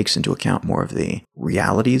that it takes into account more of the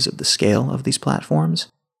realities of the scale of these platforms,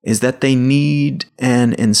 is that they need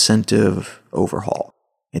an incentive overhaul.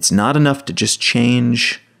 It's not enough to just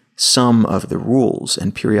change some of the rules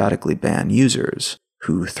and periodically ban users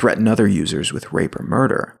who threaten other users with rape or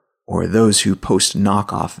murder, or those who post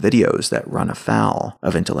knockoff videos that run afoul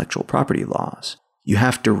of intellectual property laws. You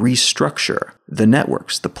have to restructure the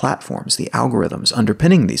networks, the platforms, the algorithms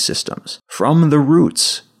underpinning these systems from the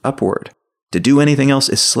roots upward. To do anything else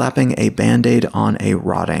is slapping a band-aid on a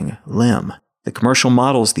rotting limb. The commercial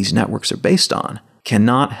models these networks are based on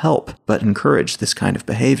cannot help but encourage this kind of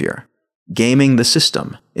behavior. Gaming the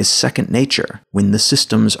system is second nature when the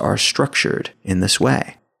systems are structured in this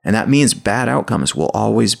way. And that means bad outcomes will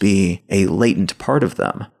always be a latent part of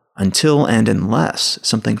them until and unless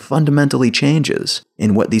something fundamentally changes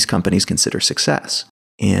in what these companies consider success,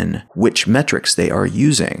 in which metrics they are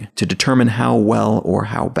using to determine how well or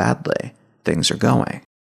how badly things are going.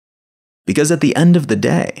 Because at the end of the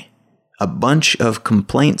day, a bunch of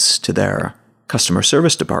complaints to their customer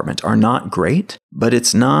service department are not great, but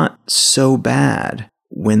it's not so bad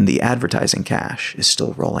when the advertising cash is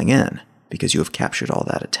still rolling in because you have captured all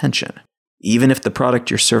that attention. Even if the product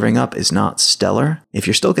you're serving up is not stellar, if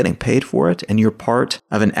you're still getting paid for it and you're part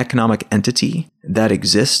of an economic entity that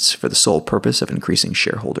exists for the sole purpose of increasing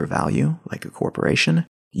shareholder value, like a corporation,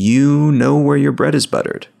 you know where your bread is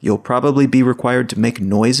buttered. You'll probably be required to make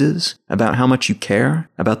noises about how much you care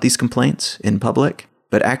about these complaints in public,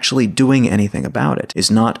 but actually doing anything about it is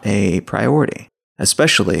not a priority,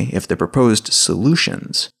 especially if the proposed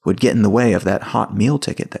solutions would get in the way of that hot meal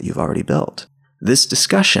ticket that you've already built. This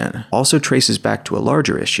discussion also traces back to a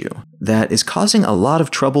larger issue that is causing a lot of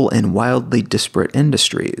trouble in wildly disparate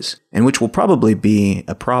industries, and which will probably be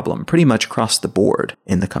a problem pretty much across the board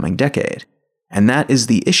in the coming decade. And that is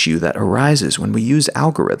the issue that arises when we use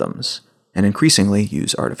algorithms, and increasingly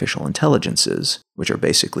use artificial intelligences, which are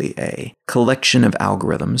basically a collection of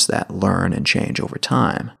algorithms that learn and change over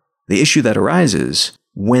time. The issue that arises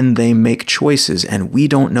when they make choices and we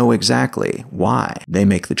don't know exactly why they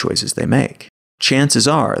make the choices they make. Chances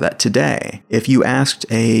are that today, if you asked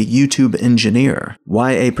a YouTube engineer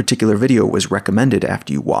why a particular video was recommended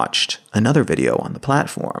after you watched another video on the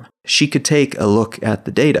platform, she could take a look at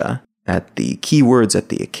the data, at the keywords at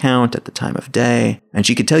the account, at the time of day, and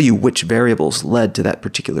she could tell you which variables led to that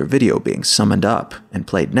particular video being summoned up and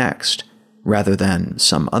played next, rather than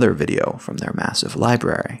some other video from their massive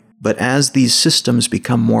library. But as these systems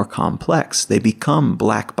become more complex, they become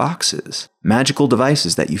black boxes, magical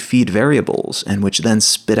devices that you feed variables and which then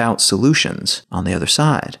spit out solutions on the other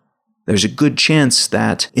side. There's a good chance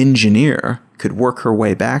that engineer could work her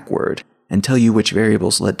way backward and tell you which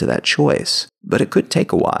variables led to that choice, but it could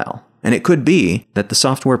take a while. And it could be that the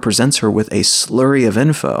software presents her with a slurry of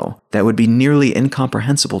info that would be nearly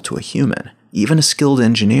incomprehensible to a human, even a skilled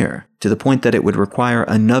engineer, to the point that it would require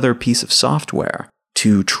another piece of software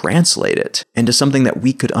to translate it into something that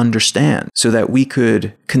we could understand so that we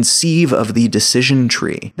could conceive of the decision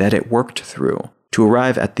tree that it worked through to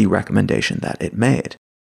arrive at the recommendation that it made.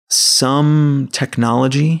 Some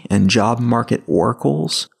technology and job market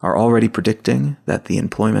oracles are already predicting that the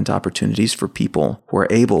employment opportunities for people who are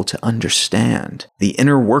able to understand the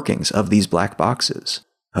inner workings of these black boxes,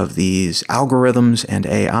 of these algorithms and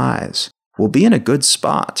AIs, will be in a good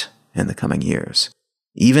spot in the coming years.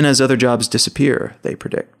 Even as other jobs disappear, they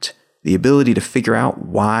predict, the ability to figure out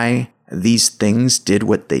why these things did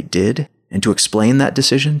what they did and to explain that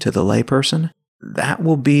decision to the layperson, that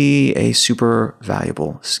will be a super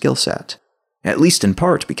valuable skill set. At least in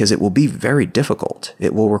part because it will be very difficult.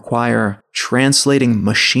 It will require translating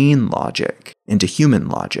machine logic into human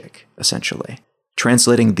logic, essentially.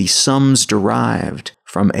 Translating the sums derived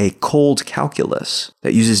from a cold calculus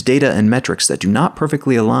that uses data and metrics that do not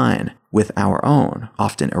perfectly align with our own,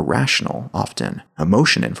 often irrational, often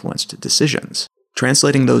emotion-influenced decisions.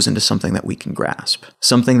 Translating those into something that we can grasp,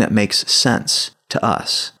 something that makes sense to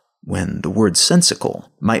us, when the word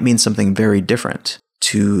sensical might mean something very different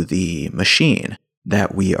to the machine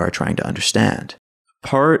that we are trying to understand.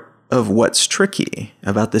 Part of what's tricky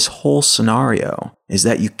about this whole scenario is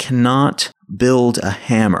that you cannot build a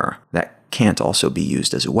hammer that can't also be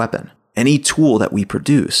used as a weapon. Any tool that we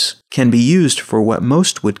produce can be used for what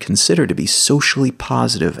most would consider to be socially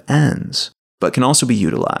positive ends, but can also be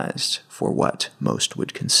utilized for what most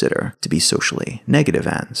would consider to be socially negative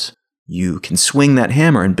ends. You can swing that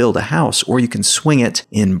hammer and build a house, or you can swing it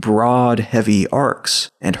in broad, heavy arcs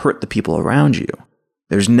and hurt the people around you.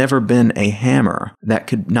 There's never been a hammer that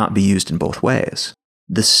could not be used in both ways.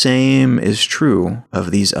 The same is true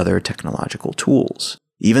of these other technological tools.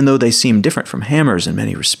 Even though they seem different from hammers in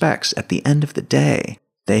many respects, at the end of the day,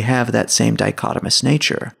 they have that same dichotomous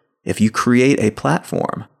nature. If you create a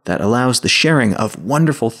platform that allows the sharing of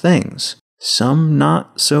wonderful things, some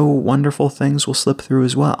not so wonderful things will slip through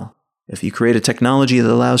as well. If you create a technology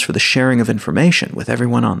that allows for the sharing of information with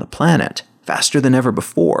everyone on the planet faster than ever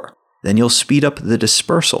before, then you'll speed up the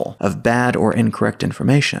dispersal of bad or incorrect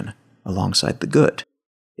information alongside the good.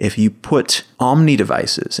 If you put Omni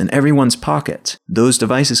devices in everyone's pocket, those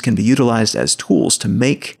devices can be utilized as tools to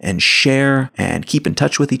make and share and keep in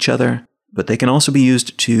touch with each other, but they can also be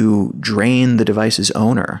used to drain the device's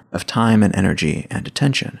owner of time and energy and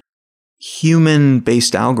attention.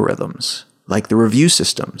 Human-based algorithms, like the review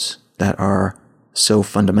systems that are so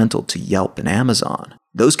fundamental to Yelp and Amazon,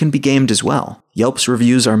 those can be gamed as well. Yelp's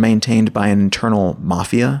reviews are maintained by an internal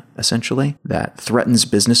mafia, essentially, that threatens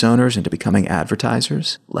business owners into becoming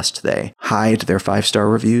advertisers, lest they hide their 5-star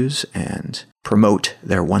reviews and promote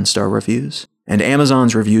their 1-star reviews. And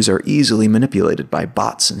Amazon's reviews are easily manipulated by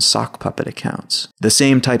bots and sock puppet accounts, the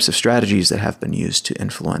same types of strategies that have been used to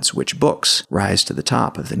influence which books rise to the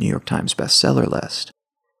top of the New York Times bestseller list.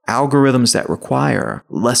 Algorithms that require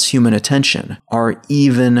less human attention are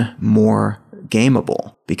even more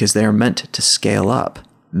gameable because they are meant to scale up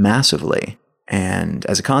massively, and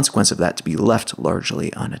as a consequence of that, to be left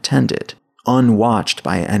largely unattended, unwatched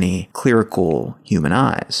by any clerical human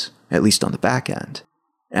eyes, at least on the back end.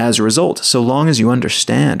 As a result, so long as you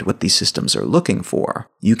understand what these systems are looking for,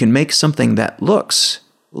 you can make something that looks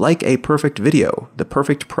like a perfect video, the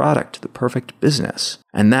perfect product, the perfect business.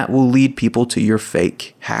 And that will lead people to your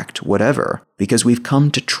fake, hacked whatever, because we've come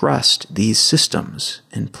to trust these systems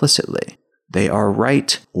implicitly. They are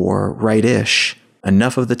right or right-ish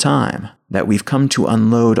enough of the time that we've come to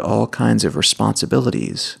unload all kinds of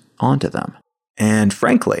responsibilities onto them. And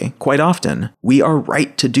frankly, quite often, we are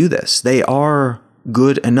right to do this. They are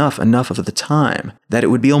good enough of the time that it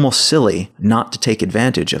would be almost silly not to take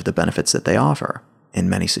advantage of the benefits that they offer in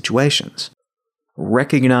many situations.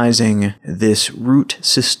 Recognizing this root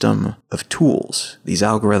system of tools, these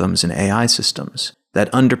algorithms and AI systems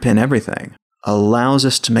that underpin everything, allows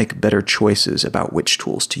us to make better choices about which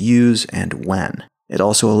tools to use and when. It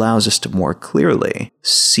also allows us to more clearly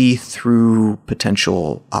see through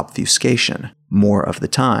potential obfuscation more of the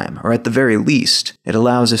time, or at the very least, it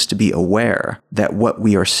allows us to be aware that what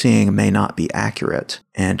we are seeing may not be accurate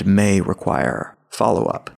and may require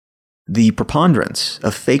follow-up. The preponderance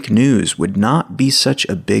of fake news would not be such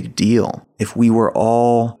a big deal if we were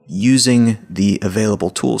all using the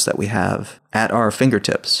available tools that we have at our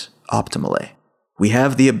fingertips optimally. We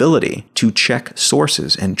have the ability to check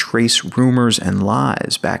sources and trace rumors and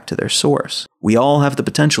lies back to their source. We all have the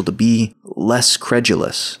potential to be less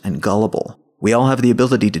credulous and gullible. We all have the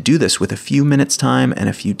ability to do this with a few minutes' time and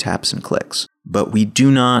a few taps and clicks. But we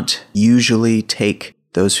do not usually take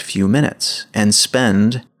those few minutes and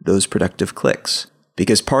spend those productive clicks.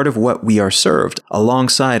 Because part of what we are served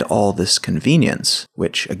alongside all this convenience,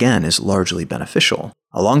 which again is largely beneficial,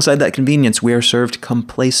 alongside that convenience we are served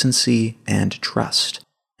complacency and trust.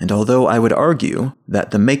 And although I would argue that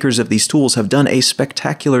the makers of these tools have done a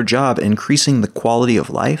spectacular job increasing the quality of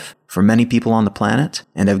life for many people on the planet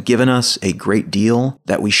and have given us a great deal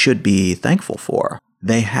that we should be thankful for,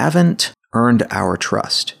 they haven't earned our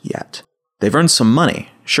trust yet. They've earned some money,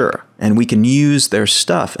 sure, and we can use their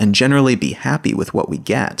stuff and generally be happy with what we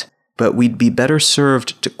get, but we'd be better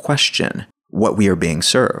served to question what we are being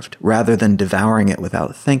served, rather than devouring it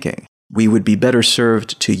without thinking. We would be better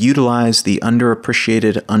served to utilize the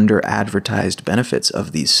underappreciated, under-advertised benefits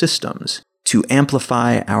of these systems to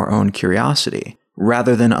amplify our own curiosity,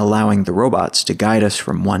 rather than allowing the robots to guide us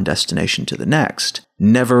from one destination to the next,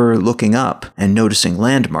 never looking up and noticing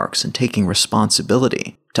landmarks and taking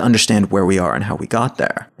responsibility to understand where we are and how we got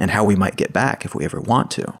there, and how we might get back if we ever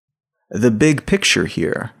want to. The big picture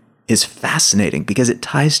here is fascinating because it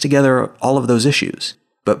ties together all of those issues.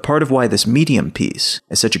 But part of why this medium piece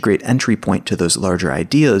is such a great entry point to those larger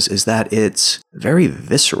ideas is that it's very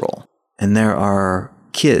visceral, and there are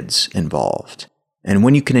kids involved. And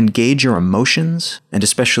when you can engage your emotions, and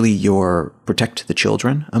especially your protect the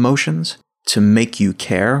children emotions, to make you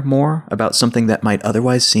care more about something that might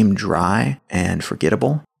otherwise seem dry and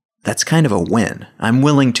forgettable, that's kind of a win. I'm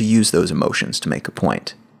willing to use those emotions to make a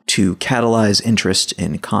point, to catalyze interest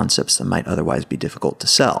in concepts that might otherwise be difficult to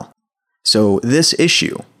sell. So this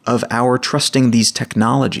issue of our trusting these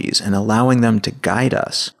technologies and allowing them to guide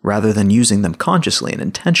us rather than using them consciously and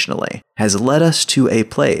intentionally has led us to a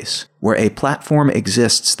place where a platform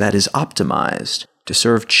exists that is optimized to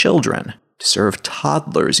serve children, to serve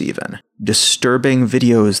toddlers even, disturbing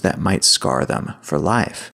videos that might scar them for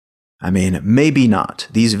life. I mean, maybe not.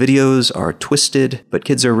 These videos are twisted, but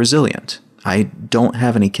kids are resilient. I don't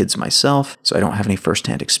have any kids myself, so I don't have any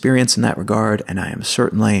firsthand experience in that regard, and I am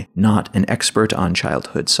certainly not an expert on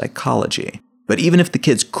childhood psychology. But even if the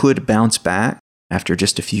kids could bounce back after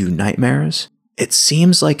just a few nightmares, it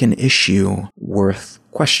seems like an issue worth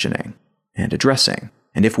questioning and addressing.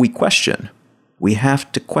 And if we question, we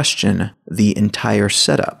have to question the entire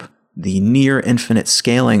setup, the near infinite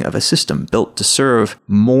scaling of a system built to serve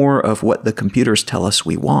more of what the computers tell us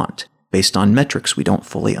we want, based on metrics we don't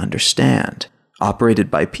fully understand,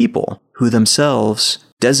 operated by people who themselves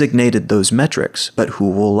designated those metrics, but who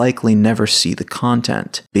will likely never see the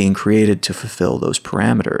content being created to fulfill those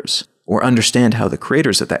parameters, or understand how the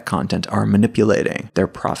creators of that content are manipulating their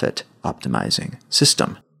profit-optimizing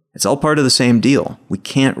system. It's all part of the same deal. We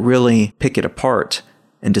can't really pick it apart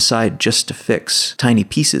and decide just to fix tiny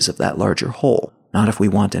pieces of that larger whole, not if we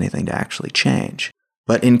want anything to actually change.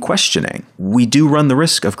 But in questioning, we do run the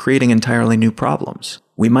risk of creating entirely new problems.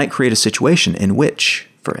 We might create a situation in which,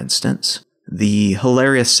 for instance, the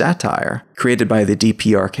hilarious satire created by the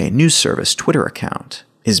DPRK news service Twitter account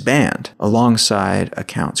is banned alongside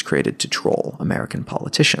accounts created to troll American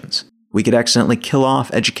politicians. We could accidentally kill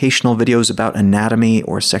off educational videos about anatomy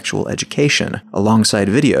or sexual education alongside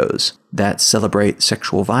videos that celebrate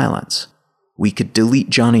sexual violence. We could delete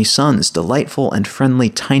Johnny Sun's delightful and friendly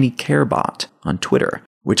Tiny Care bot on Twitter,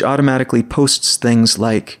 which automatically posts things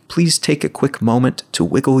like, please take a quick moment to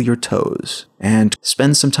wiggle your toes, and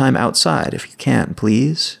spend some time outside if you can,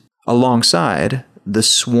 please, alongside the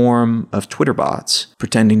swarm of Twitter bots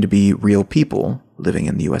pretending to be real people living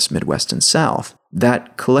in the US Midwest and South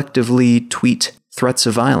that collectively tweet threats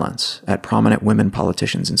of violence at prominent women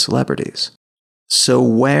politicians and celebrities. So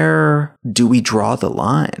where do we draw the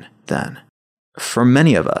line, then? For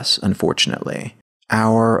many of us, unfortunately,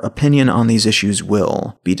 our opinion on these issues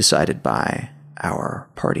will be decided by our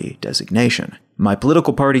party designation. My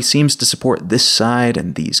political party seems to support this side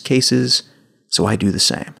in these cases, so I do the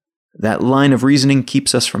same. That line of reasoning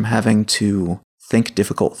keeps us from having to think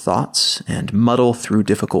difficult thoughts and muddle through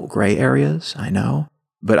difficult gray areas, I know.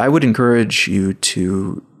 But I would encourage you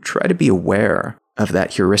to try to be aware of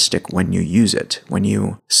that heuristic when you use it, when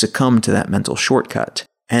you succumb to that mental shortcut,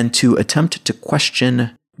 and to attempt to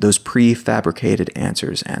question those prefabricated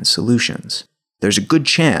answers and solutions. There's a good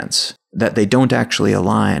chance that they don't actually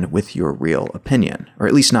align with your real opinion, or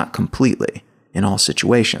at least not completely in all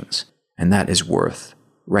situations, and that is worth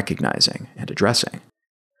recognizing and addressing.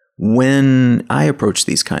 When I approach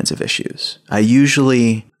these kinds of issues, I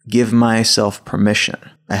usually give myself permission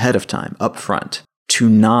ahead of time, up front, to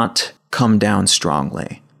not come down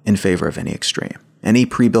strongly in favor of any extreme, any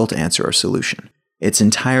pre-built answer or solution. It's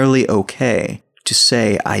entirely okay to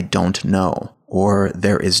say, I don't know, or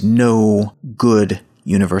there is no good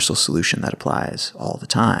universal solution that applies all the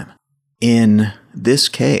time. In this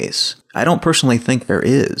case, I don't personally think there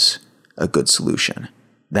is a good solution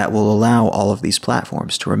that will allow all of these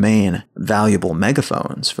platforms to remain valuable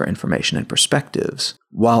megaphones for information and perspectives,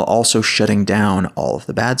 while also shutting down all of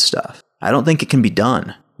the bad stuff. I don't think it can be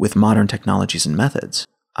done with modern technologies and methods.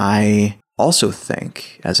 I also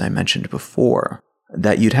think, as I mentioned before,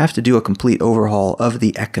 that you'd have to do a complete overhaul of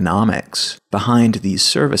the economics behind these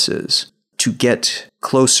services to get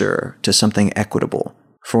closer to something equitable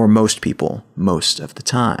for most people most of the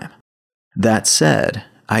time. That said,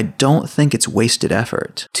 I don't think it's wasted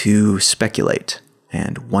effort to speculate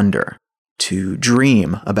and wonder, to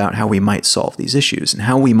dream about how we might solve these issues and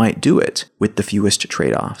how we might do it with the fewest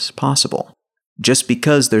trade-offs possible. Just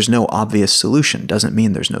because there's no obvious solution doesn't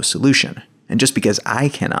mean there's no solution. And just because I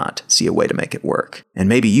cannot see a way to make it work, and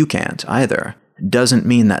maybe you can't either, doesn't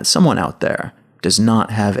mean that someone out there does not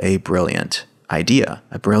have a brilliant idea,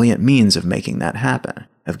 a brilliant means of making that happen,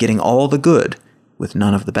 of getting all the good with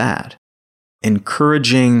none of the bad.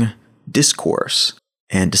 Encouraging discourse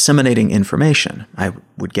and disseminating information, I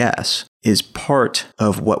would guess, is part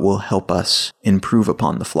of what will help us improve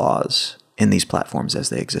upon the flaws in these platforms as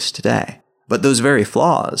they exist today. But those very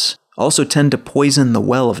flaws also tend to poison the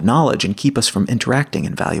well of knowledge and keep us from interacting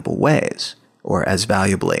in valuable ways, or as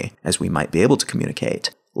valuably as we might be able to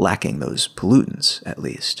communicate, lacking those pollutants, at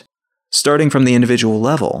least. Starting from the individual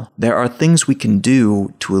level, there are things we can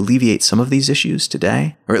do to alleviate some of these issues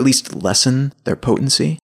today, or at least lessen their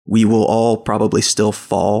potency. We will all probably still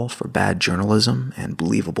fall for bad journalism and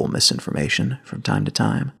believable misinformation from time to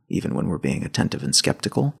time, even when we're being attentive and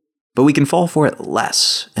skeptical. But we can fall for it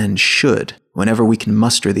less, and should, whenever we can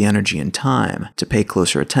muster the energy and time to pay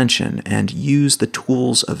closer attention and use the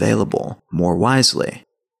tools available more wisely.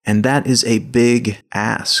 And that is a big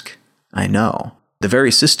ask, I know. The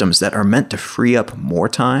very systems that are meant to free up more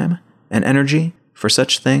time and energy for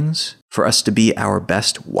such things, for us to be our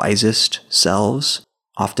best, wisest selves,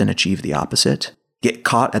 often achieve the opposite, get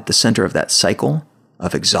caught at the center of that cycle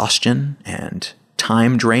of exhaustion and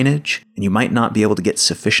time drainage, and you might not be able to get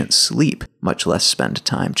sufficient sleep, much less spend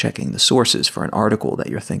time checking the sources for an article that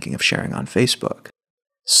you're thinking of sharing on Facebook.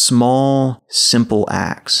 Small, simple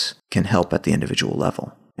acts can help at the individual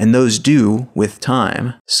level, and those do, with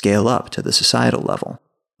time, scale up to the societal level.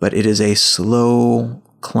 But it is a slow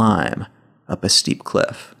climb up a steep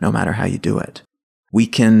cliff, no matter how you do it. We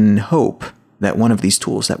can hope that one of these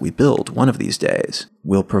tools that we build one of these days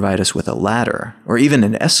will provide us with a ladder or even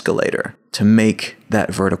an escalator to make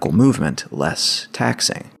that vertical movement less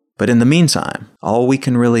taxing. But in the meantime, all we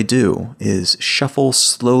can really do is shuffle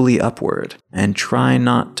slowly upward and try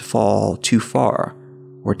not to fall too far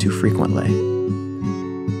or too frequently.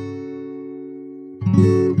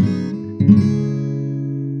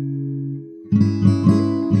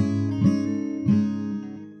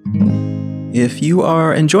 If you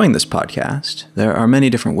are enjoying this podcast, there are many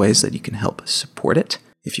different ways that you can help support it.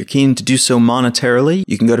 If you're keen to do so monetarily,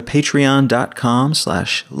 you can go to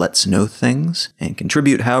patreon.com/letsknowthings and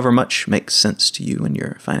contribute however much makes sense to you in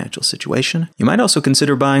your financial situation. You might also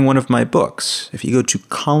consider buying one of my books. If you go to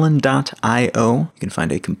Colin.io, you can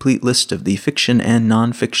find a complete list of the fiction and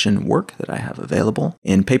nonfiction work that I have available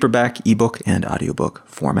in paperback, ebook, and audiobook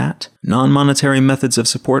format. Non-monetary methods of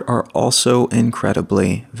support are also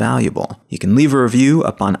incredibly valuable. You can leave a review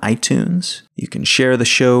up on iTunes. You can share the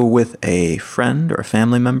show with a friend or a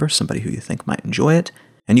family member, somebody who you think might enjoy it.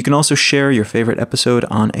 And you can also share your favorite episode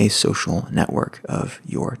on a social network of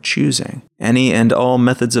your choosing. Any and all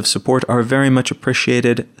methods of support are very much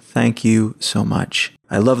appreciated. Thank you so much.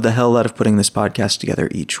 I love the hell out of putting this podcast together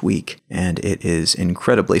each week, and it is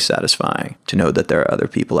incredibly satisfying to know that there are other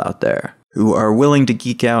people out there who are willing to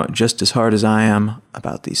geek out just as hard as I am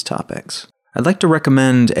about these topics. I'd like to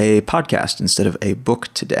recommend a podcast instead of a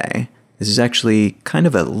book today. This is actually kind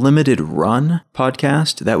of a limited run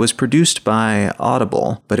podcast that was produced by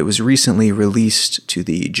Audible, but it was recently released to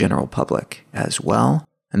the general public as well.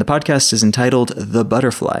 And the podcast is entitled The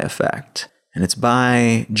Butterfly Effect, and it's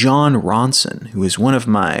by Jon Ronson, who is one of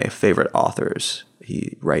my favorite authors.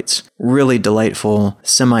 He writes really delightful,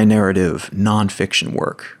 semi-narrative nonfiction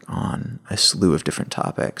work on a slew of different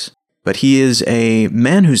topics. But he is a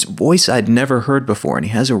man whose voice I'd never heard before, and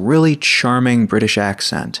he has a really charming British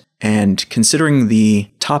accent. And considering the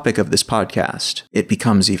topic of this podcast, it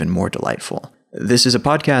becomes even more delightful. This is a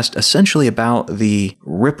podcast essentially about the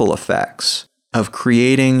ripple effects of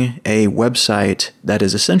creating a website that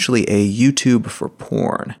is essentially a YouTube for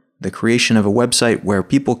porn. The creation of a website where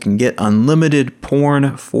people can get unlimited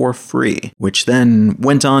porn for free, which then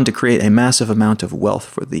went on to create a massive amount of wealth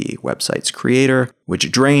for the website's creator,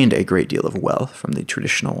 which drained a great deal of wealth from the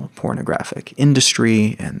traditional pornographic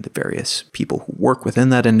industry and the various people who work within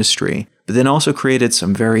that industry, but then also created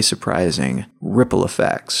some very surprising ripple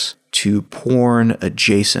effects to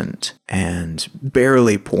porn-adjacent and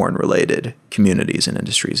barely porn-related communities and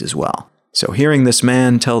industries as well. So hearing this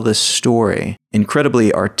man tell this story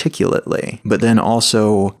incredibly articulately, but then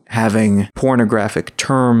also having pornographic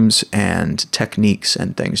terms and techniques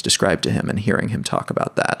and things described to him and hearing him talk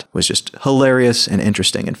about that was just hilarious and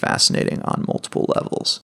interesting and fascinating on multiple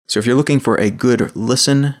levels. So if you're looking for a good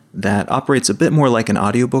listen that operates a bit more like an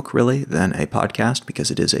audiobook really than a podcast because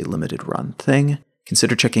it is a limited run thing,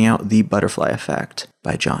 consider checking out The Butterfly Effect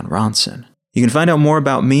by Jon Ronson. You can find out more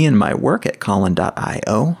about me and my work at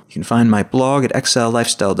Colin.io. You can find my blog at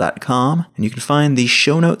exilelifestyle.com, and you can find the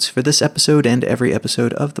show notes for this episode and every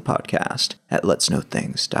episode of the podcast at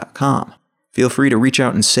letsknowthings.com. Feel free to reach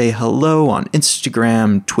out and say hello on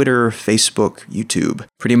Instagram, Twitter, Facebook, YouTube,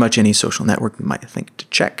 pretty much any social network you might think to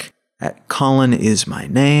check. At Colin is my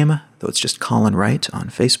name, though it's just Colin Wright on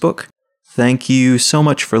Facebook. Thank you so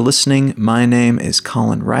much for listening. My name is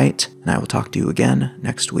Colin Wright, and I will talk to you again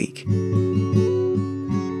next week.